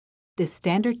This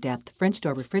standard depth French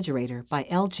door refrigerator by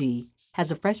LG has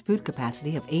a fresh food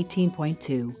capacity of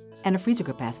 18.2 and a freezer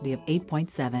capacity of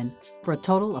 8.7 for a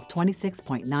total of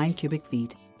 26.9 cubic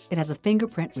feet. It has a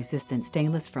fingerprint-resistant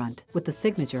stainless front with the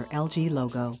signature LG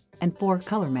logo and 4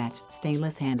 color-matched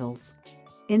stainless handles.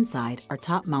 Inside are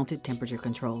top-mounted temperature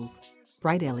controls,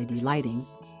 bright LED lighting,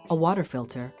 a water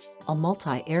filter, a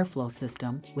multi-airflow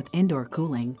system with indoor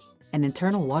cooling, an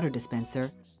internal water dispenser,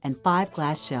 and 5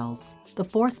 glass shelves. The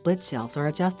 4 split shelves are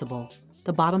adjustable.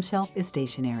 The bottom shelf is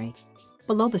stationary.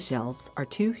 Below the shelves are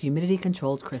 2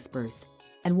 humidity-controlled crispers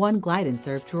and 1 glide and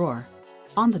serve drawer.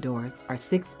 On the doors are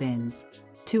 6 bins.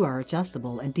 2 are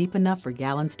adjustable and deep enough for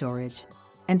gallon storage,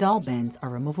 and all bins are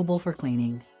removable for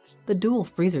cleaning. The dual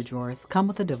freezer drawers come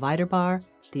with a divider bar,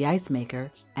 the ice maker,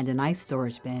 and an ice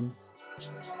storage bin.